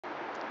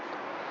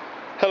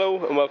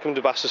Hello and welcome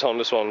to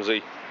BassettsHonda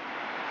Swansea.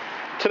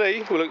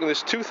 Today we're looking at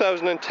this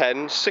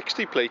 2010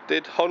 60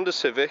 plated Honda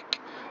Civic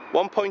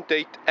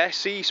 1.8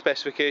 SE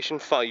specification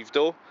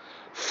 5-door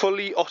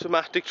fully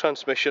automatic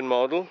transmission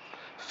model,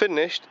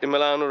 finished in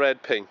Milano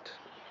red paint.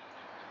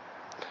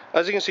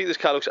 As you can see, this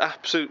car looks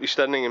absolutely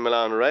stunning in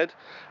Milano red,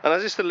 and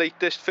as it's the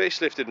latest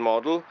facelifted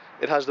model,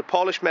 it has the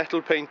polished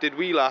metal painted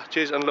wheel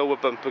arches and lower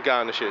bumper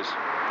garnishes.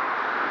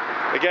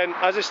 Again,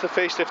 as it's the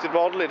facelifted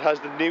model, it has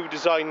the new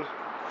design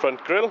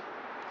front grille.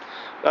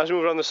 As we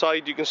move around the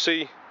side, you can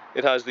see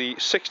it has the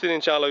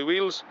 16-inch alloy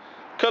wheels,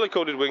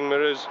 colour-coded wing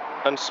mirrors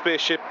and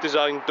spaceship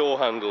design door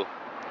handle.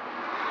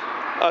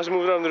 As we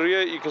move around the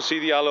rear, you can see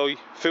the alloy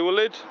fuel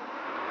lid,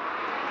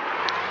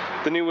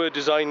 the newer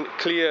design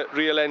clear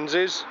rear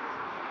lenses,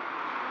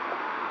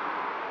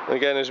 and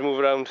again as we move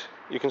around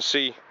you can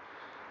see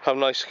how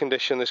nice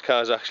condition this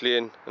car is actually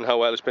in and how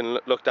well it's been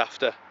looked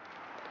after.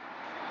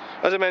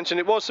 As I mentioned,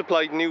 it was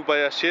supplied new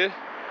by us here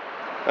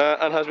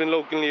and has been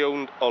locally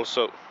owned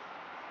also.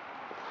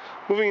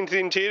 Moving into the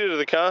interior of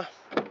the car,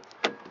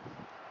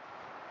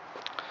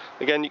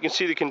 again you can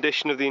see the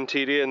condition of the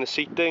interior and the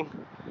seating.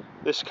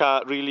 This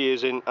car really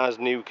is in as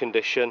new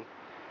condition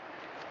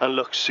and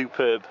looks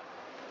superb.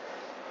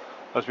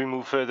 As we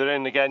move further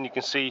in, again you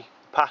can see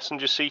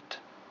passenger seat.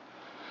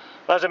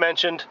 As I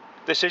mentioned,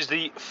 this is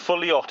the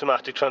fully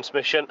automatic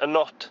transmission and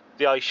not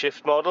the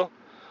I-Shift model.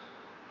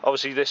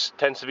 Obviously this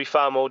tends to be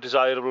far more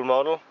desirable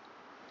model.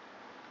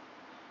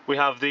 We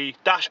have the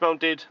dash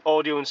mounted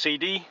audio and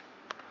CD,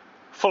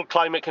 full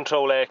climate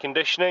control air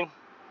conditioning,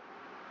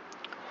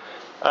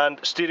 and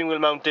steering wheel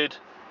mounted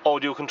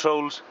audio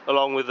controls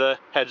along with the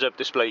heads up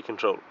display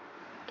control.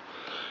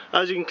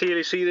 As you can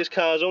clearly see, this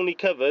car has only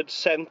covered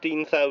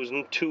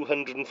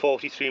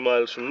 17,243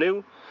 miles from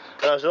new,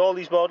 and as with all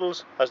these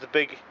models, has the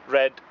big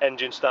red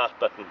engine start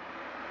button.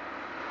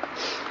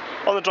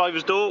 On the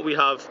driver's door we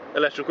have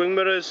electric wing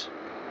mirrors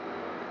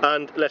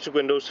and electric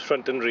windows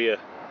front and rear.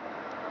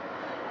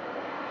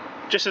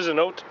 Just as a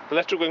note,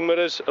 electric wing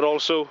mirrors are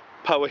also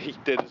power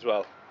heated as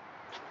well.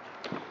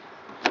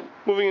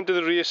 Moving into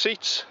the rear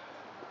seats,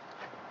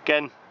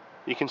 again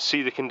you can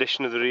see the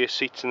condition of the rear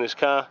seats in this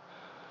car.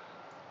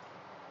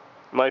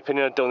 In my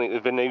opinion, I don't think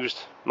they've been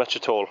used much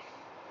at all.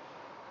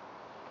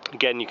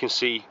 Again you can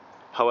see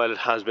how well it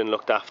has been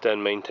looked after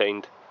and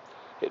maintained.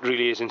 It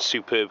really is in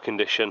superb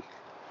condition.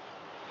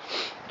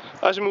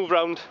 As we move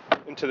round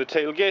into the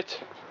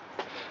tailgate,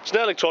 it's an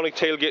electronic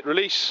tailgate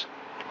release,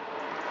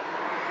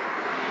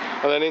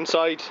 and then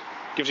inside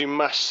gives you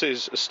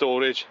masses of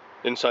storage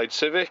inside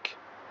Civic.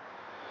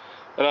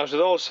 And as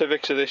with all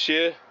Civics of this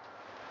year,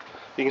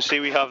 you can see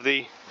we have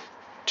the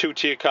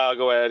two-tier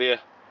cargo area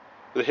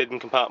with a hidden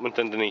compartment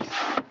underneath.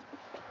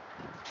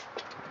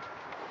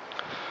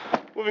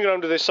 Moving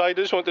around to this side,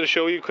 I just wanted to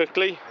show you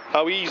quickly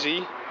how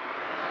easy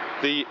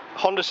the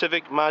Honda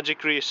Civic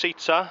Magic rear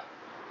seats are.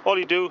 All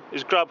you do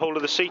is grab hold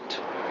of the seat,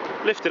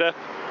 lift it up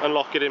and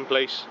lock it in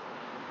place,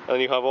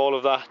 and you have all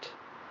of that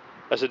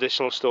as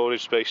additional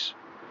storage space.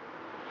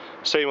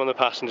 Same on the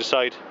passenger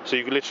side, so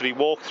you can literally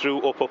walk through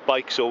or put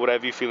bikes or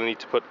whatever you feel you need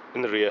to put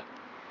in the rear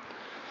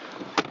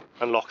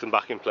and lock them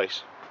back in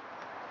place.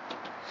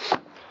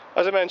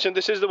 As I mentioned,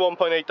 this is the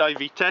 1.8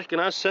 i-VTEC,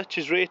 and as such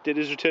is rated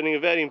as returning a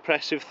very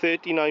impressive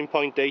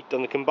 39.8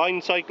 on the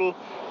combined cycle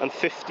and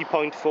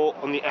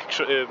 50.4 on the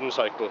extra urban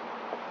cycle.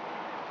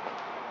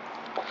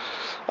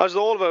 As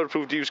with all of our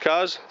approved used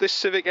cars, this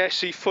Civic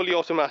SE fully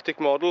automatic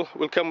model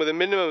will come with a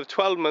minimum of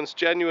 12 months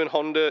genuine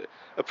Honda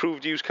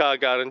approved used car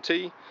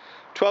guarantee,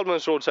 12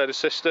 months roadside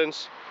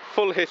assistance,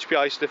 full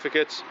HPI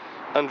certificates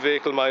and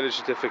vehicle mileage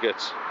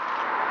certificates.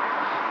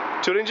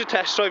 To arrange a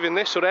test drive in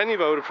this or any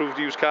of our approved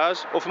used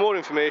cars, or for more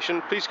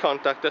information, please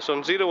contact us on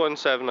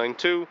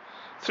 01792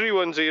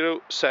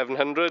 310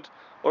 700,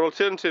 or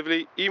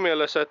alternatively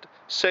email us at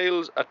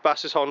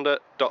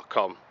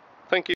sales@bassetshonda.com.